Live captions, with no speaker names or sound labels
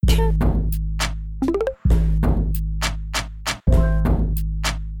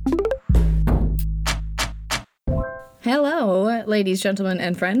Hello, ladies, gentlemen,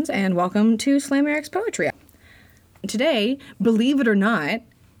 and friends, and welcome to Slam Eric's Poetry. Today, believe it or not,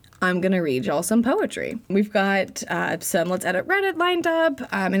 I'm going to read y'all some poetry. We've got some Let's Edit Reddit lined up,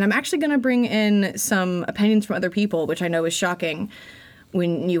 and I'm actually going to bring in some opinions from other people, which I know is shocking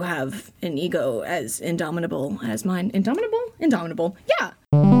when you have an ego as indomitable as mine. Indomitable? Indomitable. Yeah!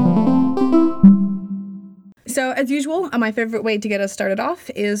 So, as usual, my favorite way to get us started off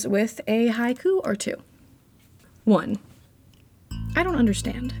is with a haiku or two. 1. I don't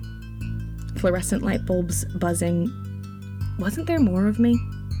understand. Fluorescent light bulbs buzzing. Wasn't there more of me?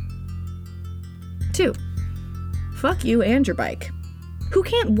 2. Fuck you and your bike. Who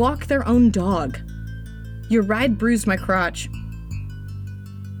can't walk their own dog? Your ride bruised my crotch.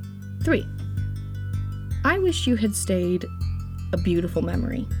 3. I wish you had stayed a beautiful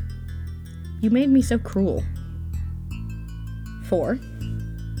memory. You made me so cruel. 4.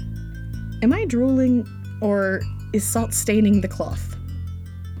 Am I drooling, or is salt staining the cloth?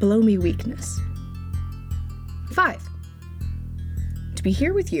 Below me weakness. 5. To be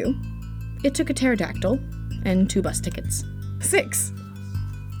here with you, it took a pterodactyl and 2 bus tickets. 6.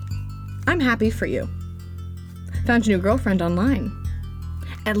 I'm happy for you. Found your new girlfriend online.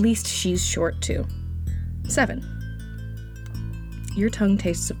 At least she's short too. 7. Your tongue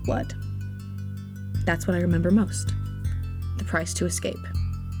tastes of blood. That's what I remember most. The price to escape.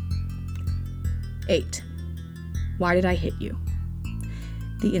 8. Why did I hit you?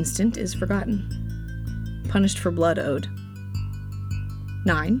 The instant is forgotten. Punished for blood owed.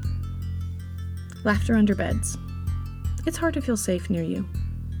 9. Laughter under beds. It's hard to feel safe near you.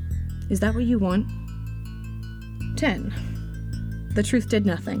 Is that what you want? 10. The truth did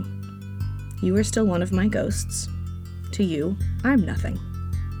nothing. You are still one of my ghosts. To you, I'm nothing.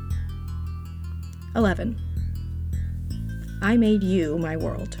 11. I made you my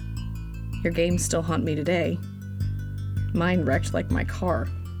world. Your games still haunt me today. Mine wrecked like my car.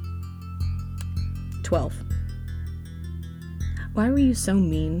 12. Why were you so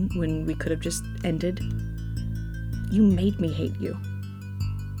mean when we could have just ended? You made me hate you.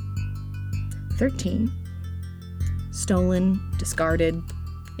 13. Stolen, discarded,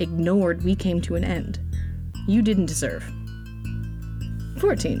 ignored, we came to an end. You didn't deserve.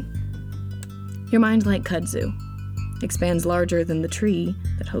 14. Your mind, like kudzu, expands larger than the tree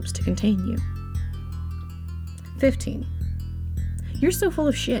that hopes to contain you. 15. You're so full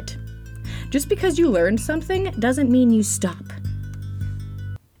of shit. Just because you learned something doesn't mean you stop.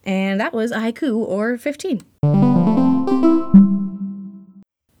 And that was a haiku, or 15.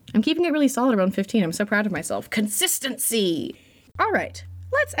 I'm keeping it really solid around 15. I'm so proud of myself. Consistency! All right,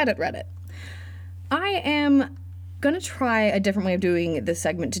 let's edit Reddit. I am going to try a different way of doing this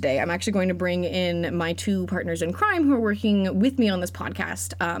segment today. I'm actually going to bring in my 2 partners in crime who are working with me on this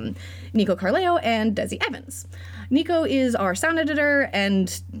podcast, Nico Carleo and Desi Evans. Nico is our sound editor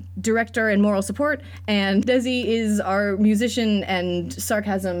and director and moral support, and Desi is our musician and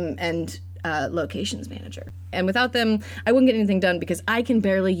sarcasm and locations manager. And without them, I wouldn't get anything done because I can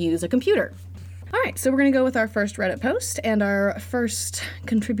barely use a computer. All right, so we're going to go with our first Reddit post and our first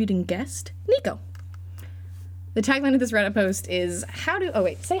contributing guest, Nico. The tagline of this Reddit post is, oh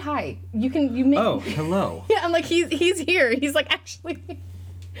wait, say hi. You make... Oh, hello. Yeah, I'm like, he's here. He's like, actually...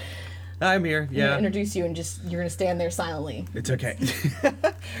 I'm here, yeah. I'm going to introduce you and you're going to stand there silently. It's okay.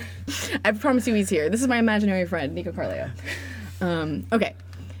 I promise you he's here. This is my imaginary friend, Nico Carleo. Okay.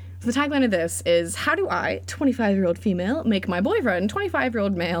 So the tagline of this is, how do I, 25-year-old female, make my boyfriend,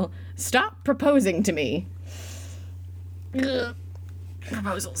 25-year-old male, stop proposing to me? Ugh.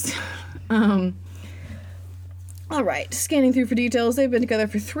 Proposals. All right, scanning through for details, they've been together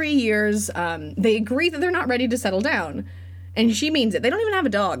for 3 years. They agree that they're not ready to settle down. And she means it. They don't even have a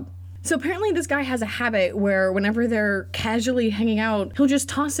dog. So apparently this guy has a habit where whenever they're casually hanging out, he'll just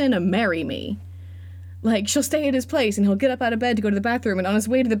toss in a marry me. Like, she'll stay at his place and he'll get up out of bed to go to the bathroom, and on his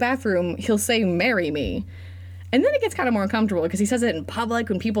way to the bathroom, he'll say marry me. And then it gets kind of more uncomfortable because he says it in public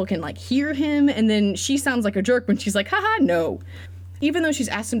when people can, like, hear him, and then she sounds like a jerk when she's like, haha, no. Even though she's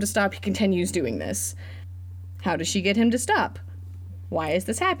asked him to stop, he continues doing this. How does she get him to stop? Why is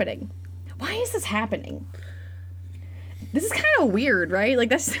this happening? Why is this happening? This is kind of weird, right? Like,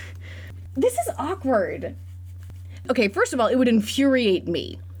 this is awkward. Okay, first of all, it would infuriate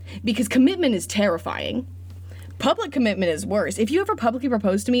me because commitment is terrifying. Public commitment is worse. If you ever publicly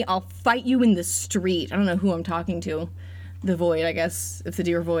propose to me, I'll fight you in the street. I don't know who I'm talking to. The void, I guess, if the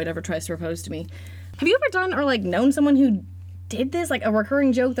dear void ever tries to propose to me. Have you ever done or, like, known someone who did this? Like, a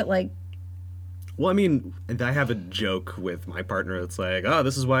recurring joke that, like... Well, I mean, I have a joke with my partner that's like, oh,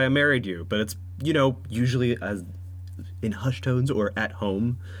 this is why I married you. But it's, you know, usually as in hushed tones or at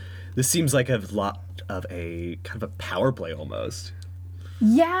home. This seems like a lot of a kind of a power play almost.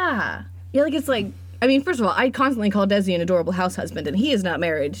 Yeah. Yeah, like it's like, I mean, first of all, I constantly call Desi an adorable house husband, and he is not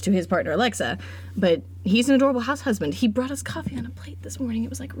married to his partner Alexa, but he's an adorable house husband. He brought us coffee on a plate this morning. It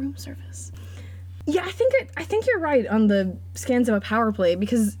was like room service. Yeah, I think you're right on the scans of a power play,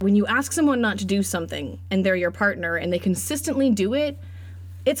 because when you ask someone not to do something and they're your partner and they consistently do it,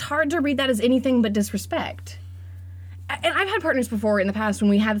 it's hard to read that as anything but disrespect. And I've had partners before in the past when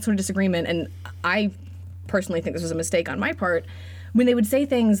we had this sort of disagreement, and I personally think this was a mistake on my part, when they would say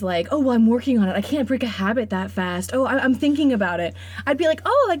things like, oh, well, I'm working on it. I can't break a habit that fast. Oh, I'm thinking about it. I'd be like,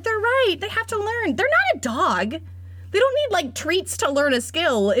 oh, like, they're right. They have to learn. They're not a dog. They don't need, like, treats to learn a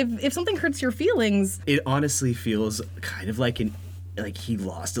skill. If something hurts your feelings. It honestly feels kind of like he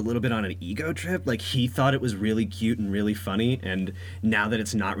lost a little bit on an ego trip. Like, he thought it was really cute and really funny, and now that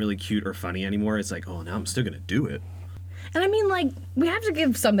it's not really cute or funny anymore, it's like, oh, now I'm still gonna do it. And I mean, like, we have to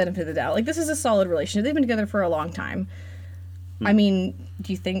give some benefit of the doubt. Like, this is a solid relationship. They've been together for a long time. I mean,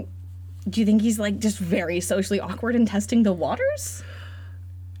 do you think he's, like, just very socially awkward and testing the waters?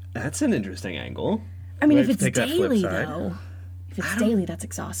 That's an interesting angle. I mean, if it's daily, though. If it's daily, that's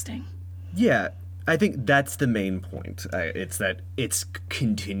exhausting. Yeah, I think that's the main point. It's that it's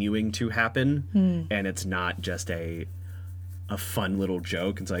continuing to happen, and it's not just a fun little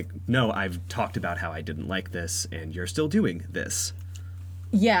joke. It's like, no, I've talked about how I didn't like this, and you're still doing this.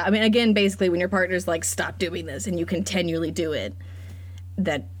 Yeah, I mean, again, basically, when your partner's like, stop doing this, and you continually do it,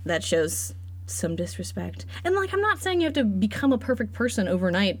 that shows some disrespect. And, like, I'm not saying you have to become a perfect person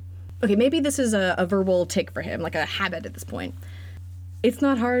overnight. Okay, maybe this is a verbal tick for him, like a habit at this point. It's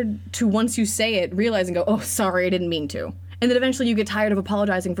not hard to, once you say it, realize and go, oh, sorry, I didn't mean to. And then eventually you get tired of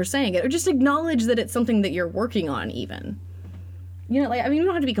apologizing for saying it, or just acknowledge that it's something that you're working on, even. You know, like, I mean, you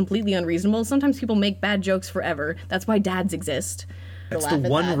don't have to be completely unreasonable. Sometimes people make bad jokes forever. That's why dads exist. That's the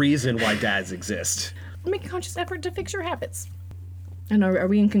one reason why dads exist. Make a conscious effort to fix your habits. And are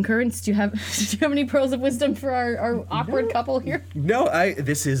we in concurrence? Do you have any pearls of wisdom for our awkward couple here? No,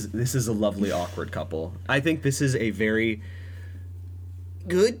 this is a lovely awkward couple. I think this is a very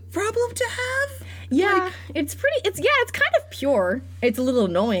good problem to have. Yeah, it's kind of pure. It's a little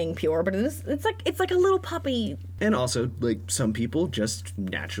annoying pure, but it's like a little puppy. And also, like, some people just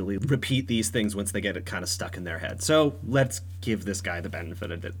naturally repeat these things once they get it kind of stuck in their head. So let's give this guy the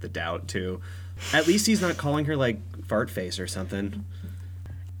benefit of the doubt too. At least he's not calling her, like, fart face or something.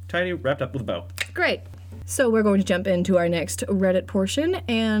 Tiny wrapped up with a bow. Great. So we're going to jump into our next Reddit portion,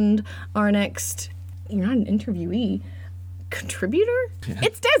 and our next, you're not an interviewee, contributor? Yeah.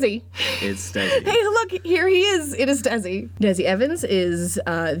 It's Desi. It's Desi. Hey, look, here he is. It is Desi. Desi Evans is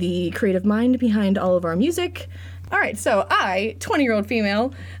the creative mind behind all of our music. All right, so I, 20-year-old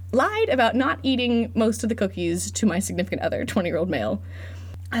female, lied about not eating most of the cookies to my significant other, 20-year-old male.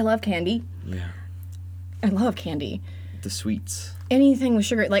 I love candy. Yeah. I love candy. The sweets. Anything with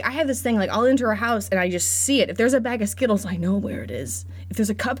sugar. Like, I have this thing, like, I'll enter a house and I just see it. If there's a bag of Skittles, I know where it is. If there's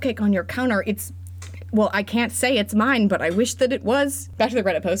a cupcake on your counter, well, I can't say it's mine, but I wish that it was. Back to the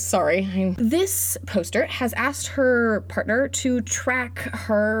Reddit post, sorry. This poster has asked her partner to track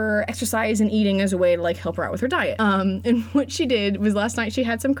her exercise and eating as a way to, like, help her out with her diet. And what she did was last night she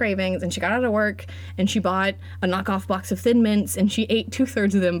had some cravings and she got out of work and she bought a knockoff box of Thin Mints and she ate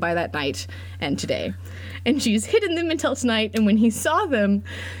 2/3 of them by that night and today. And she's hidden them until tonight, and when he saw them,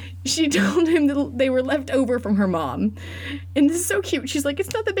 she told him that they were left over from her mom. And this is so cute. She's like,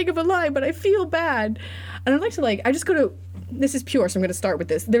 it's not that big of a lie, but I feel bad. And I'd like to, I just go to, this is pure, so I'm going to start with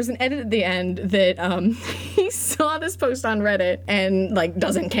this. There's an edit at the end that he saw this post on Reddit and,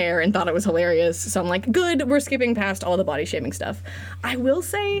 doesn't care and thought it was hilarious. So I'm like, good, we're skipping past all the body shaming stuff. I will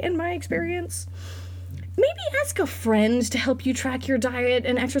say, in my experience, maybe ask a friend to help you track your diet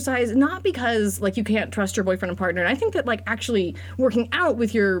and exercise, not because, you can't trust your boyfriend and partner. And I think that, actually working out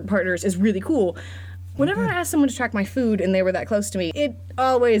with your partners is really cool. Whenever I asked someone to track my food and they were that close to me, it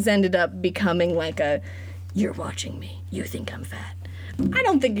always ended up becoming you're watching me, you think I'm fat. I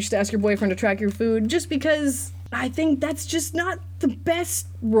don't think you should ask your boyfriend to track your food just because I think that's just not the best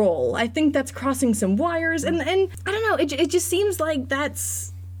role. I think that's crossing some wires, and I don't know, it just seems like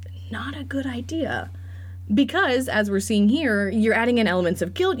that's not a good idea. Because, as we're seeing here, you're adding in elements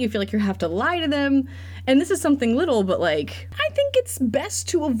of guilt, you feel like you have to lie to them, and this is something little, but I think it's best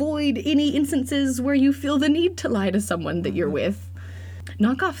to avoid any instances where you feel the need to lie to someone that you're with.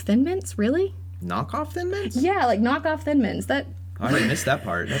 Knock off Thin Mints, really? Knock off Thin Mints? Yeah, knock off Thin Mints. I already missed that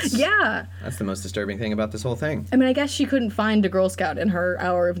part. Yeah. That's the most disturbing thing about this whole thing. I mean, I guess she couldn't find a Girl Scout in her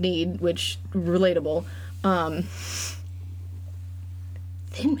hour of need, which, relatable. Thin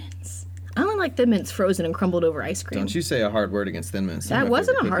Mints. I don't like Thin Mints frozen and crumbled over ice cream. Don't you say a hard word against Thin Mints. That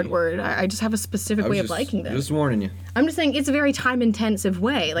wasn't a hard word. I just have a specific way of liking them. Just warning you. I'm just saying it's a very time-intensive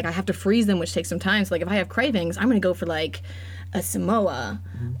way. Like, I have to freeze them, which takes some time. So, like, if I have cravings, I'm going to go for, like, a Samoa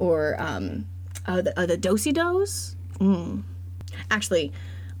or the Do-si-dos. Actually,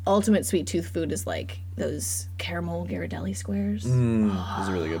 ultimate sweet tooth food is, like, those caramel Ghirardelli squares. Those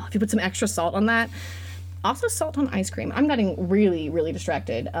are really good. If you put some extra salt on that. Also, salt on ice cream. I'm getting really, really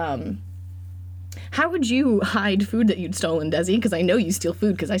distracted. How would you hide food that you'd stolen, Desi? Because I know you steal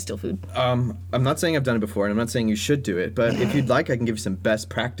food, because I steal food. I'm not saying I've done it before, and I'm not saying you should do it, but if you'd like, I can give you some best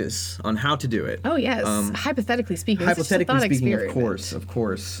practice on how to do it. Oh, yes. Hypothetically speaking. Hypothetically speaking, of experiment.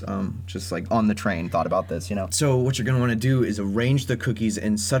 course. Just like on the train, thought about this, you know. So what you're going to want to do is arrange the cookies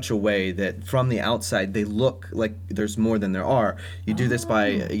in such a way that from the outside they look like there's more than there are. You do this by,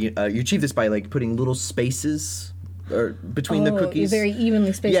 you achieve this by like putting little spaces or between the cookies. Very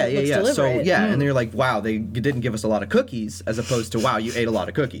evenly spaced. Yeah. So and then you're like, wow, they didn't give us a lot of cookies, as opposed to wow, you ate a lot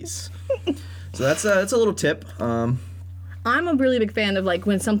of cookies. So that's a little tip. I'm a really big fan of like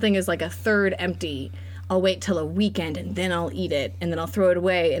when something is like a third empty, I'll wait till a weekend and then I'll eat it and then I'll throw it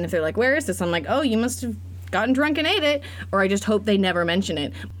away. And if they're like, where is this? I'm like, oh, you must have gotten drunk and ate it. Or I just hope they never mention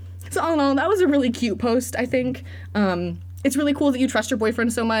it. So all in all, that was a really cute post, I think. It's really cool that you trust your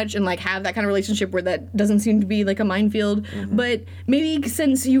boyfriend so much and like have that kind of relationship where that doesn't seem to be like a minefield. But maybe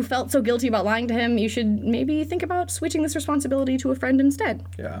since you felt so guilty about lying to him, you should maybe think about switching this responsibility to a friend instead.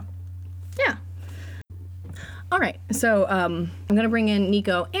 Yeah. All right, so I'm gonna bring in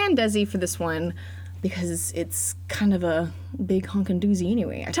Nico and Desi for this one because it's kind of a big honkin' doozy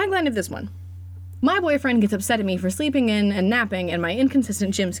anyway. I taglined of this one. My boyfriend gets upset at me for sleeping in and napping in my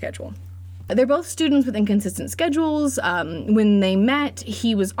inconsistent gym schedule. They're both students with inconsistent schedules. When they met,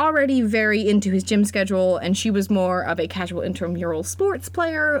 he was already very into his gym schedule, and she was more of a casual intramural sports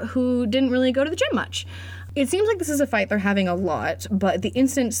player who didn't really go to the gym much. It seems like this is a fight they're having a lot, but the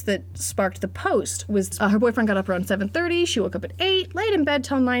instance that sparked the post was her boyfriend got up around 7:30, she woke up at 8, laid in bed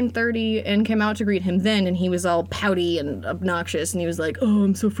till 9:30, and came out to greet him then, and he was all pouty and obnoxious, and he was like, oh,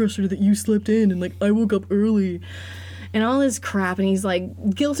 I'm so frustrated that you slept in, and like, I woke up early. And all this crap, and he's like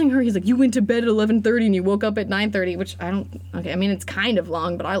guilting her. He's like, you went to bed at 11:30 and you woke up at 9:30, which I mean, it's kind of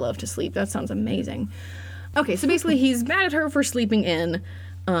long, but I love to sleep. That sounds amazing. Okay, so basically he's mad at her for sleeping in.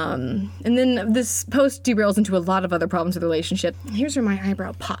 And then this post derails into a lot of other problems with the relationship. Here's where my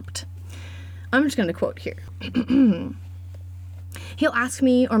eyebrow popped. I'm just going to quote here. He'll ask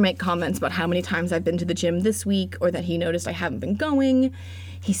me or make comments about how many times I've been to the gym this week or that he noticed I haven't been going.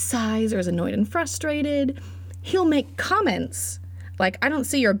 He sighs or is annoyed and frustrated. He'll make comments like, I don't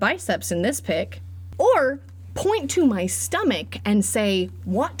see your biceps in this pic, or point to my stomach and say,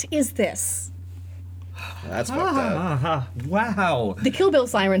 what is this? That's fucked up. Wow. The Kill Bill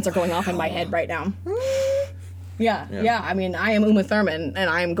sirens are going off in my head right now. Yeah. I mean, I am Uma Thurman, and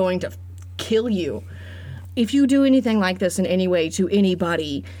I am going to kill you. If you do anything like this in any way to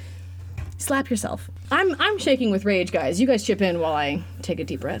anybody, slap yourself. I'm shaking with rage, guys. You guys chip in while I take a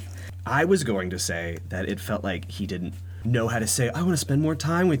deep breath. I was going to say that it felt like he didn't know how to say, I want to spend more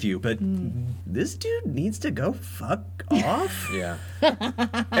time with you, but this dude needs to go fuck off. Yeah.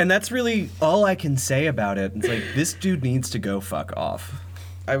 And that's really all I can say about it. It's like, this dude needs to go fuck off.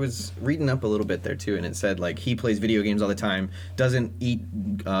 I was reading up a little bit there too, and it said like he plays video games all the time, doesn't eat,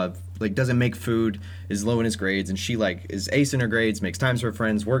 doesn't make food, is low in his grades, and she like is ace in her grades, makes times for her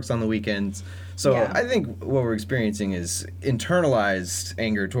friends, works on the weekends. So Yeah. I think what we're experiencing is internalized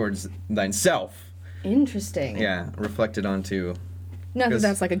anger towards thyself. Interesting. Yeah, reflected onto. Not that 'cause-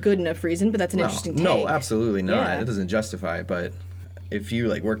 that's like a good enough reason, but that's an interesting take. No, absolutely not. Yeah. It doesn't justify it, but if you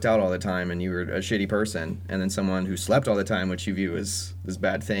like worked out all the time and you were a shitty person, and then someone who slept all the time, which you view as this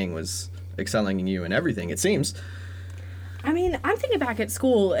bad thing, was excelling in you and everything, it seems. I mean, I'm thinking back at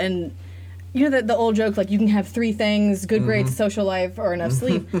school, and you know the old joke, like you can have 3 things: good grades, social life, or enough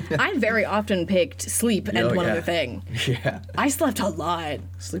sleep. I very often picked sleep and Oh, one yeah. other thing. Yeah. I slept a lot.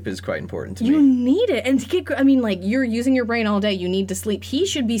 Sleep is quite important to You me. need it, and to get, I mean, like you're using your brain all day. You need to sleep. He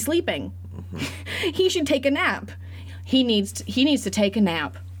should be sleeping. He should take a nap. He needs to take a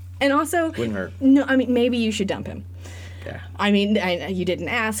nap. And also, Wouldn't hurt. No, I mean maybe you should dump him. Yeah. I mean, you didn't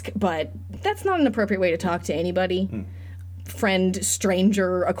ask, but that's not an appropriate way to talk to anybody. Friend,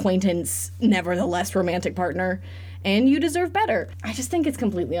 stranger, acquaintance, nevertheless romantic partner, and you deserve better. I just think it's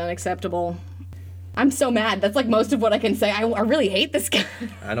completely unacceptable. I'm so mad. That's like most of what I can say. I really hate this guy.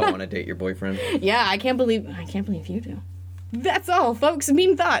 I don't want to date your boyfriend. Yeah, I can't believe you do. That's all, folks.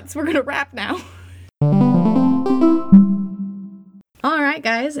 Mean thoughts. We're gonna wrap now. All right,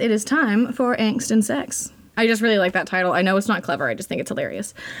 guys, it is time for angst and sex. I just really like that title. I know it's not clever. I just think it's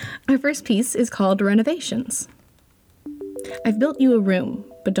hilarious. Our first piece is called Renovations. I've built you a room,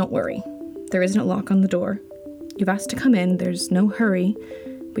 but don't worry. There isn't a lock on the door. You've asked to come in. There's no hurry,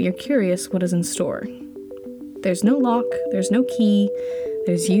 but you're curious what is in store. There's no lock. There's no key.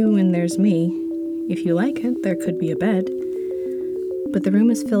 There's you and there's me. If you like it, there could be a bed. But the room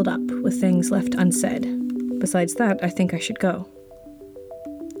is filled up with things left unsaid. Besides that, I think I should go.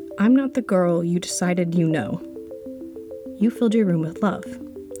 I'm not the girl you decided you know. You filled your room with love.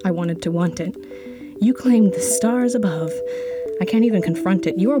 I wanted to want it. You claimed the stars above. I can't even confront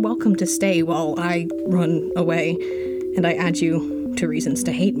it. You are welcome to stay while I run away, and I add you to reasons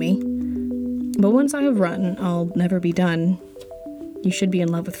to hate me. But once I have run, I'll never be done. You should be in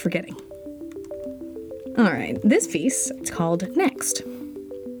love with forgetting. Alright, this piece, it's called Next.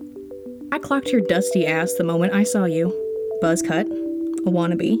 I clocked your dusty ass the moment I saw you. Buzz cut, a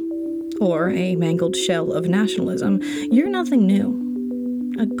wannabe, or a mangled shell of nationalism. You're nothing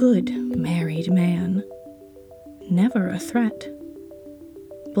new. A good married man. Never a threat.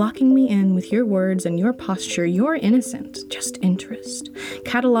 Blocking me in with your words and your posture, you're innocent, just interest.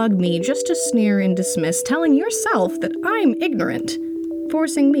 Catalog me just to sneer and dismiss, telling yourself that I'm ignorant,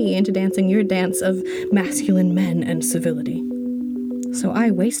 forcing me into dancing your dance of masculine men and civility. So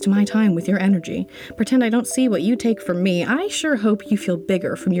I waste my time with your energy, pretend I don't see what you take from me. I sure hope you feel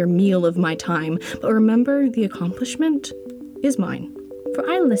bigger from your meal of my time, but remember, the accomplishment is mine. For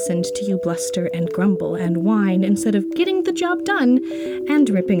I listened to you bluster and grumble and whine instead of getting the job done and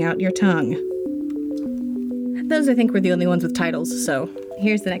ripping out your tongue. Those, I think, were the only ones with titles, so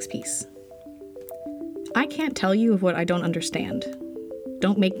here's the next piece. I can't tell you of what I don't understand.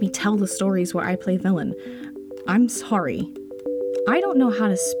 Don't make me tell the stories where I play villain. I'm sorry. I don't know how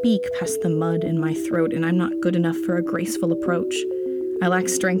to speak past the mud in my throat, and I'm not good enough for a graceful approach. I lack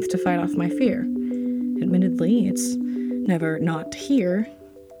strength to fight off my fear. Admittedly, it's never not here,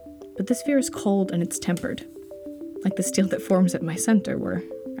 but this fear is cold and it's tempered, like the steel that forms at my center where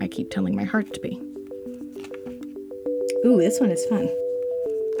I keep telling my heart to be. Ooh, this one is fun.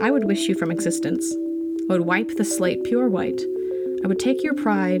 I would wish you from existence. I would wipe the slate pure white. I would take your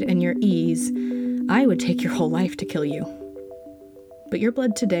pride and your ease. I would take your whole life to kill you. But your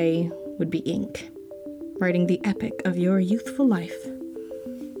blood today would be ink, writing the epic of your youthful life.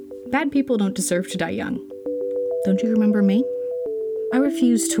 Bad people don't deserve to die young. Don't you remember me? I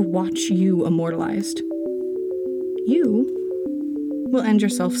refuse to watch you immortalized. You will end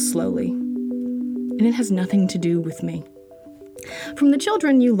yourself slowly, and it has nothing to do with me. From the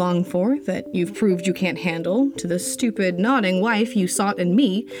children you long for, that you've proved you can't handle, to the stupid, nodding wife you sought in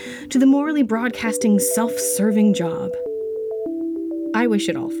me, to the morally broadcasting, self-serving job. I wish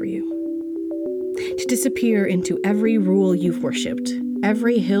it all for you. To disappear into every rule you've worshipped,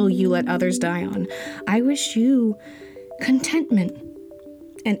 every hill you let others die on. I wish you contentment.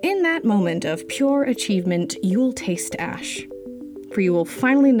 And in that moment of pure achievement, you'll taste ash. For you will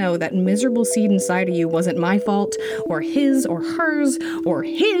finally know that miserable seed inside of you wasn't my fault, or his, or hers, or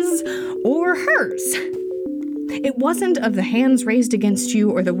his, or hers. It wasn't of the hands raised against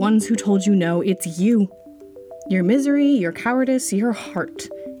you or the ones who told you no, it's you. Your misery, your cowardice, your heart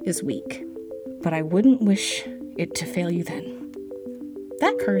is weak. But I wouldn't wish it to fail you then.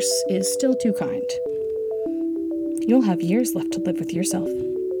 That curse is still too kind. You'll have years left to live with yourself.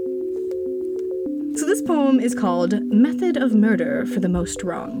 So this poem is called Method of Murder for the Most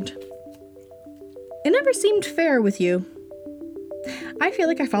Wronged. It never seemed fair with you. I feel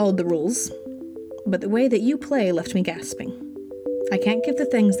like I followed the rules, but the way that you play left me gasping. I can't give the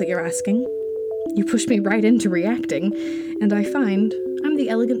things that you're asking. You push me right into reacting, and I find I'm the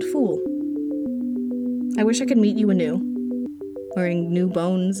elegant fool. I wish I could meet you anew, wearing new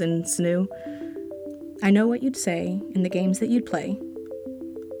bones and sinew. I know what you'd say in the games that you'd play.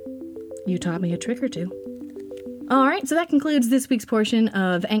 You taught me a trick or two. Alright, so that concludes this week's portion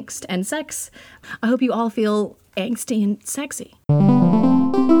of Angst and Sex. I hope you all feel angsty and sexy.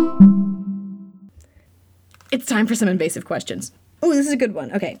 It's time for some invasive questions. Oh, this is a good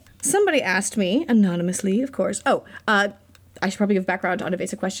one. Okay. Somebody asked me, anonymously, of course. I should probably give background on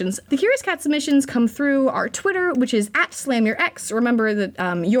invasive questions. The Curious Cat submissions come through our Twitter, which is @SlamYourX. Remember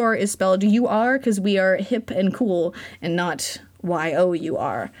that your is spelled UR because we are hip and cool and not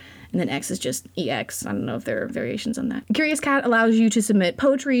YOUR. And then X is just EX. I don't know if there are variations on that. Curious Cat allows you to submit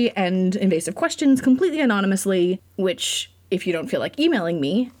poetry and invasive questions completely anonymously, which, if you don't feel like emailing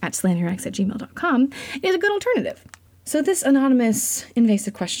me @slanderx@gmail.com, is a good alternative. So this anonymous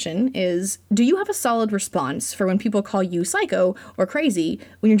invasive question is, do you have a solid response for when people call you psycho or crazy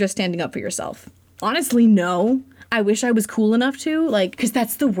when you're just standing up for yourself? Honestly, no. I wish I was cool enough to, because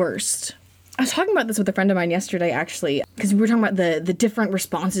that's the worst. I was talking about this with a friend of mine yesterday, actually, because we were talking about the different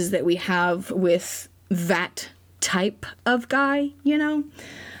responses that we have with that type of guy, you know?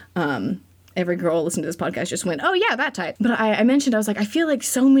 Every girl listening to this podcast just went, oh yeah, that type. But I mentioned, I was like, I feel like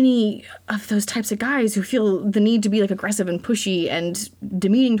so many of those types of guys who feel the need to be like aggressive and pushy and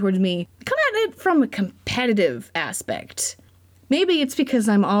demeaning towards me come at it from a competitive aspect. Maybe it's because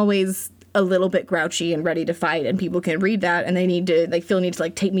I'm always a little bit grouchy and ready to fight, and people can read that and they need to, like, feel the need to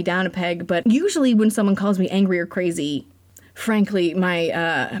like take me down a peg. But usually when someone calls me angry or crazy, frankly,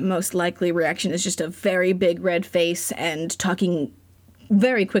 my most likely reaction is just a very big red face and talking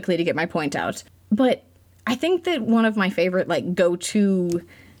very quickly to get my point out. But I think that one of my favorite, like, go-to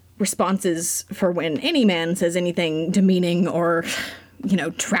responses for when any man says anything demeaning or, you know,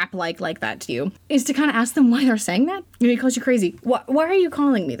 trap-like that to you is to kind of ask them why they're saying that. You know, he calls you crazy. Why are you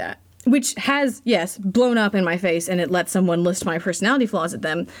calling me that? Which has, yes, blown up in my face, and it lets someone list my personality flaws at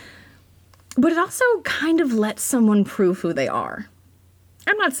them. But it also kind of lets someone prove who they are.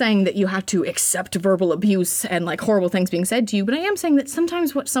 I'm not saying that you have to accept verbal abuse and, like, horrible things being said to you, but I am saying that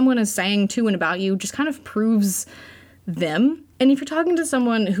sometimes what someone is saying to and about you just kind of proves them. And if you're talking to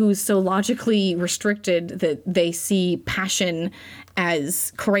someone who's so logically restricted that they see passion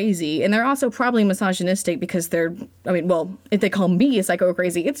as crazy, and they're also probably misogynistic because they're, I mean, well, if they call me a psycho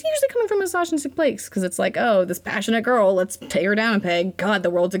crazy, it's usually coming from a misogynistic place, because it's like, oh, this passionate girl, let's take her down a peg. God, the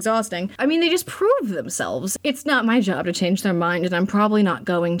world's exhausting. I mean, they just prove themselves. It's not my job to change their mind, and I'm probably not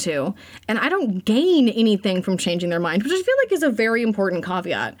going to. And I don't gain anything from changing their mind, which I feel like is a very important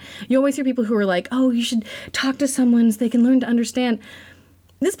caveat. You always hear people who are like, oh, you should talk to someone so they can learn to understand.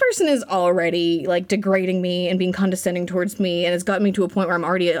 This person is already, like, degrading me and being condescending towards me, and has gotten me to a point where I'm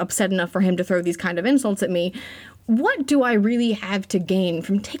already upset enough for him to throw these kind of insults at me. What do I really have to gain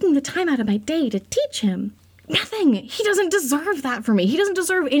from taking the time out of my day to teach him? Nothing. He doesn't deserve that from me. He doesn't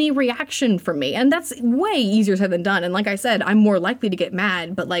deserve any reaction from me. And that's way easier said than done. And like I said, I'm more likely to get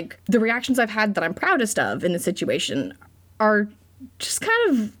mad, but, like, the reactions I've had that I'm proudest of in this situation are just kind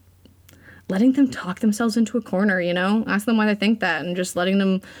of letting them talk themselves into a corner, you know? Ask them why they think that, and just letting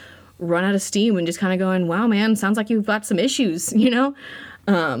them run out of steam and just kind of going, wow, man, sounds like you've got some issues, you know?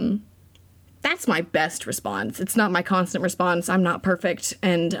 That's my best response. It's not my constant response. I'm not perfect,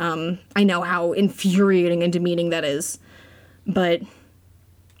 and I know how infuriating and demeaning that is. But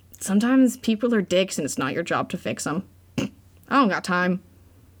sometimes people are dicks, and it's not your job to fix them. I don't got time.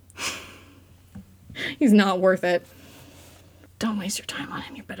 He's not worth it. Don't waste your time on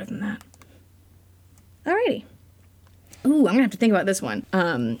him. You're better than that. Alrighty. Ooh, I'm gonna have to think about this one.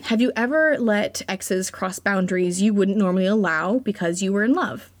 Have you ever let exes cross boundaries you wouldn't normally allow because you were in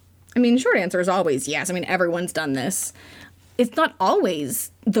love? I mean, the short answer is always yes. I mean, everyone's done this. It's not always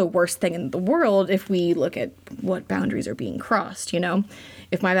the worst thing in the world if we look at what boundaries are being crossed, you know?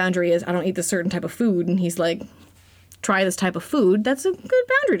 If my boundary is I don't eat this certain type of food, and he's like, try this type of food, that's a good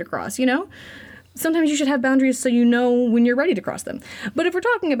boundary to cross, you know? Sometimes you should have boundaries so you know when you're ready to cross them. But if we're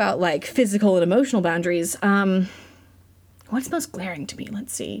talking about, like, physical and emotional boundaries, what's most glaring to me?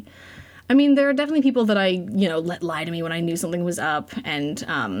 Let's see. I mean, there are definitely people that I, you know, let lie to me when I knew something was up, and,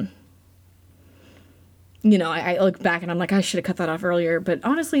 you know, I look back and I'm like, I should have cut that off earlier. But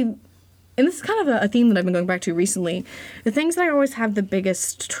honestly, and this is kind of a theme that I've been going back to recently, the things that I always have the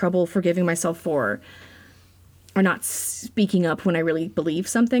biggest trouble forgiving myself for are not speaking up when I really believe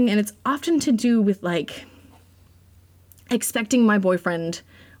something. And it's often to do with, like, expecting my boyfriend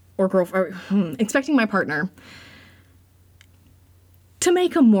or girlfriend, expecting my partner to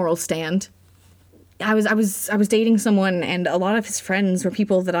make a moral stand. I was dating someone, and a lot of his friends were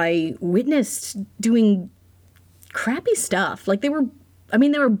people that I witnessed doing crappy stuff. Like, they were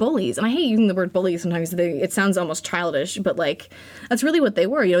bullies, and I hate using the word bully sometimes. It sounds almost childish, but, like, that's really what they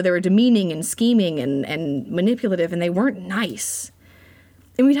were. You know, they were demeaning and scheming and manipulative, and they weren't nice.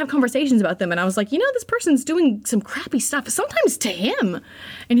 And we'd have conversations about them, and I was like, you know, this person's doing some crappy stuff, sometimes to him.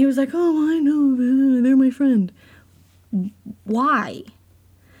 And he was like, oh, I know, they're my friend. Why?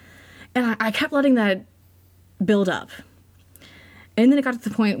 And I kept letting that build up. And then it got to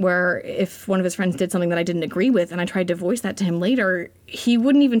the point where if one of his friends did something that I didn't agree with, and I tried to voice that to him later, he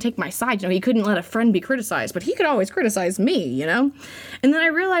wouldn't even take my side. You know, he couldn't let a friend be criticized, but he could always criticize me, you know? And then I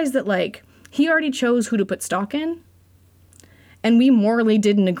realized that, like, he already chose who to put stock in, and we morally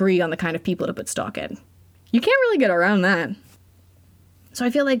didn't agree on the kind of people to put stock in. You can't really get around that. So I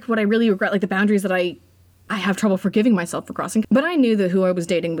feel like what I really regret, like, the boundaries that I have trouble forgiving myself for crossing. But I knew that who I was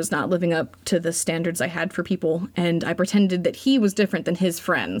dating was not living up to the standards I had for people, and I pretended that he was different than his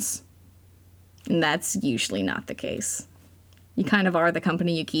friends. And that's usually not the case. You kind of are the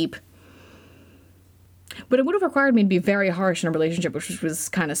company you keep. But it would have required me to be very harsh in a relationship, which was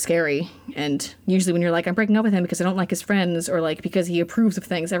kind of scary. And usually when you're like, I'm breaking up with him because I don't like his friends, or like because he approves of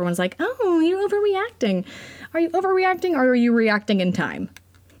things, everyone's like, oh, you're overreacting. Are you overreacting, or are you reacting in time?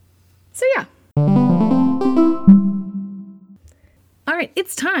 So yeah. All right,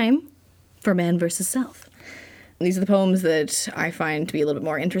 it's time for Man vs. Self. These are the poems that I find to be a little bit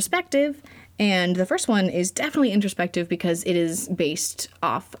more introspective. And the first one is definitely introspective because it is based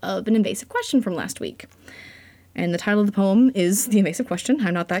off of an invasive question from last week. And the title of the poem is The Invasive Question.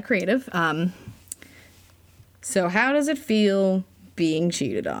 I'm not that creative. So how does it feel being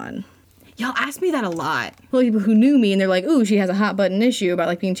cheated on? Y'all ask me that a lot. Well, people who knew me and they're like, ooh, she has a hot button issue about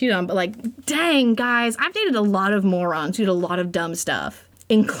like being cheated on. But like, dang, guys, I've dated a lot of morons who did a lot of dumb stuff,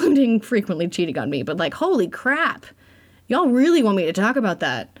 including frequently cheating on me. But like, holy crap. Y'all really want me to talk about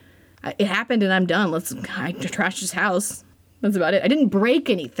that. It happened and I'm done. I trashed his house. That's about it. I didn't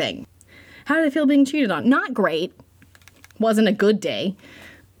break anything. How did I feel being cheated on? Not great. Wasn't a good day.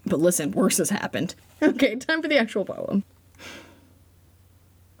 But listen, worse has happened. Okay, time for the actual poem.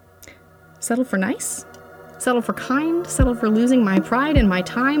 Settle for nice? Settle for kind? Settle for losing my pride and my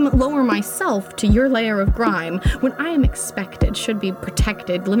time? Lower myself to your layer of grime when I am expected, should be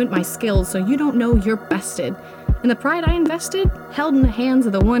protected, limit my skills so you don't know you're bested. And the pride I invested, held in the hands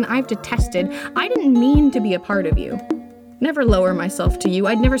of the one I've detested, I didn't mean to be a part of you. Never lower myself to you,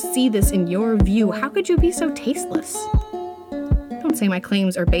 I'd never see this in your view. How could you be so tasteless? Don't say my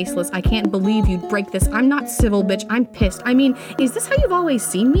claims are baseless, I can't believe you'd break this. I'm not civil, bitch, I'm pissed. I mean, is this how you've always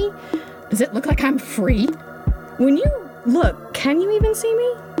seen me? Does it look like I'm free? When you look, can you even see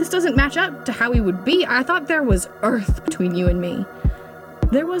me? This doesn't match up to how we would be. I thought there was earth between you and me.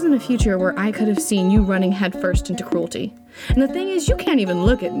 There wasn't a future where I could have seen you running headfirst into cruelty. And the thing is, you can't even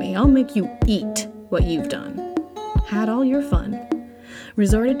look at me. I'll make you eat what you've done. Had all your fun.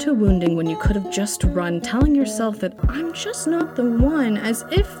 Resorted to wounding when you could have just run, telling yourself that I'm just not the one, as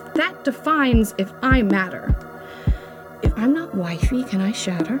if that defines if I matter. If I'm not wifey, can I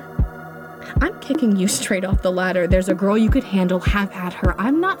shatter? I'm kicking you straight off the ladder. There's a girl you could handle, have at her.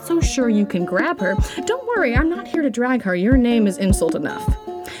 I'm not so sure you can grab her. Don't worry, I'm not here to drag her. Your name is insult enough.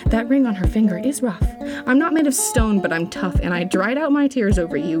 That ring on her finger is rough. I'm not made of stone, but I'm tough, and I dried out my tears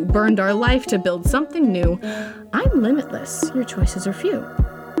over you, burned our life to build something new. I'm limitless. Your choices are few.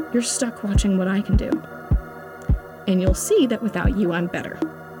 You're stuck watching what I can do. And you'll see that without you, I'm better.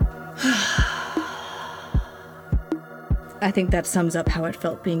 I think that sums up how it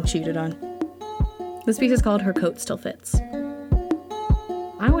felt being cheated on. This piece is called Her Coat Still Fits.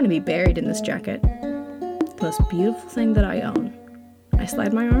 I want to be buried in this jacket. The most beautiful thing that I own. I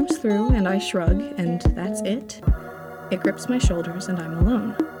slide my arms through and I shrug, and that's it. It grips my shoulders and I'm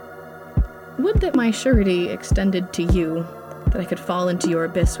alone. Would that my surety extended to you, that I could fall into your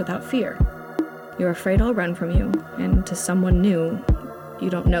abyss without fear. You're afraid I'll run from you, and to someone new,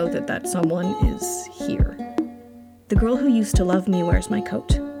 you don't know that that someone is here. The girl who used to love me wears my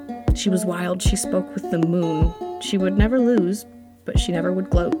coat. She was wild, she spoke with the moon. She would never lose, but she never would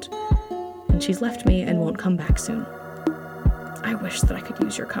gloat. And she's left me and won't come back soon. I wish that I could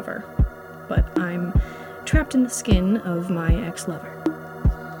use your cover, but I'm trapped in the skin of my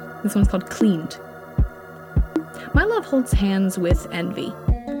ex-lover. This one's called Cleaned. My love holds hands with envy.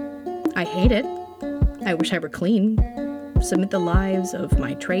 I hate it. I wish I were clean. Submit the lives of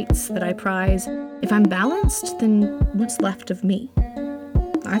my traits that I prize. If I'm balanced, then what's left of me?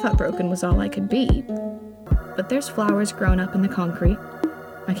 I thought broken was all I could be. But there's flowers grown up in the concrete.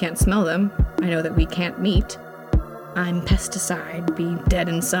 I can't smell them. I know that we can't meet. I'm pesticide, be dead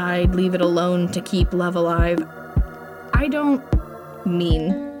inside, leave it alone to keep love alive. I don't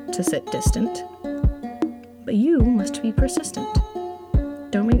mean to sit distant. But you must be persistent.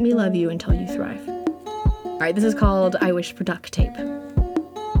 Don't make me love you until you thrive. Alright, this is called I Wish for Duct Tape.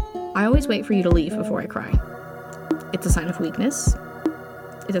 I always wait for you to leave before I cry. It's a sign of weakness.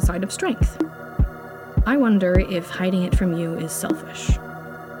 It's a sign of strength. I wonder if hiding it from you is selfish.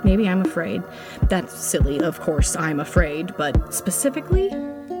 Maybe I'm afraid. That's silly, of course I'm afraid, but specifically,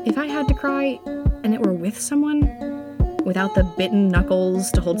 if I had to cry and it were with someone, without the bitten knuckles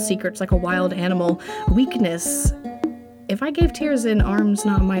to hold secrets like a wild animal, weakness, if I gave tears in arms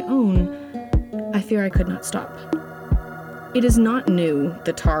not my own, I fear I could not stop. It is not new,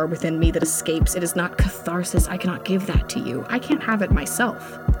 the tar within me that escapes. It is not catharsis. I cannot give that to you. I can't have it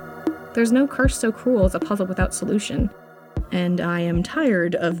myself. There's no curse so cruel as a puzzle without solution. And I am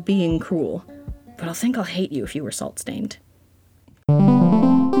tired of being cruel. But I'll think I'll hate you if you were salt-stained.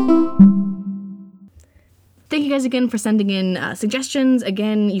 Thank you guys again for sending in suggestions.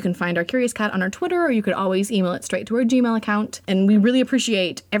 Again, you can find our Curious Cat on our Twitter, or you could always email it straight to our Gmail account. And we really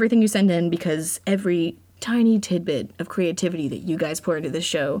appreciate everything you send in, because every tiny tidbit of creativity that you guys pour into this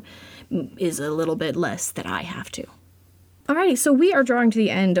show is a little bit less that I have to. Alrighty, so we are drawing to the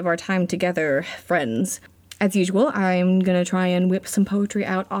end of our time together, friends. As usual, I'm gonna try and whip some poetry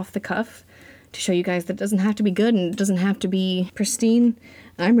out off the cuff to show you guys that it doesn't have to be good and it doesn't have to be pristine.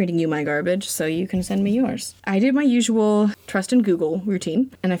 I'm reading you my garbage, so you can send me yours. I did my usual trust in Google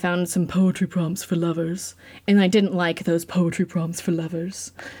routine, and I found some poetry prompts for lovers, and I didn't like those poetry prompts for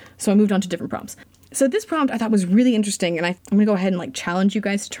lovers, so I moved on to different prompts. So this prompt I thought was really interesting, and I'm gonna go ahead and like challenge you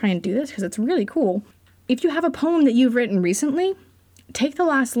guys to try and do this because it's really cool. If you have a poem that you've written recently, take the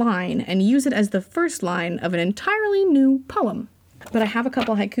last line and use it as the first line of an entirely new poem. But I have a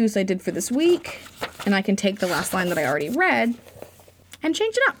couple haikus I did for this week, and I can take the last line that I already read and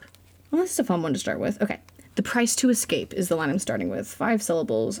change it up. Well, this is a fun one to start with. Okay. The price to escape is the line I'm starting with. 5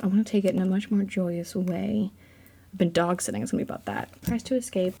 syllables. I want to take it in a much more joyous way. I've been dog sitting. It's going to be about that. Price to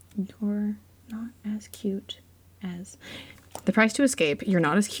escape. You're not as cute as... The price to escape. You're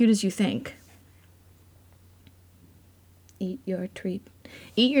not as cute as you think. Eat your treat.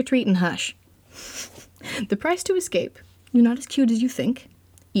 Eat your treat and hush. The price to escape. You're not as cute as you think.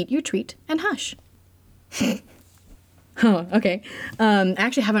 Eat your treat and hush. Oh, okay. I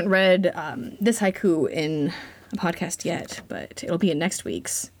actually haven't read this haiku in a podcast yet, but it'll be in next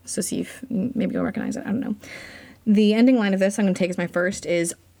week's. So see if maybe you'll recognize it. I don't know. The ending line of this I'm going to take as my first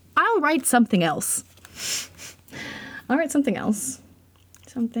is, I'll write something else. I'll write something else.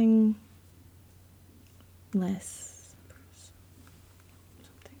 Something less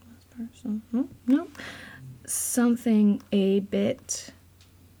personal. No. Something a bit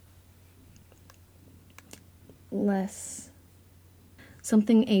less.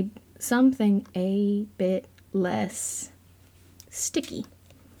 Something a bit less sticky.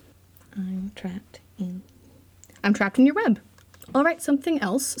 I'm trapped in your web. All right, something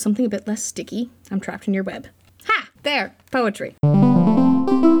else, something a bit less sticky. I'm trapped in your web. Ha! There, poetry. But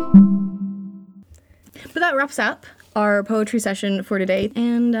that wraps up our poetry session for today,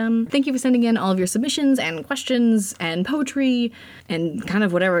 and thank you for sending in all of your submissions and questions and poetry and kind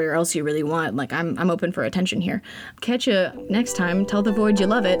of whatever else you really want. Like, I'm open for attention here. Catch you next time. Tell the void you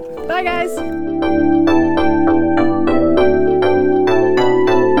love it. Bye, guys!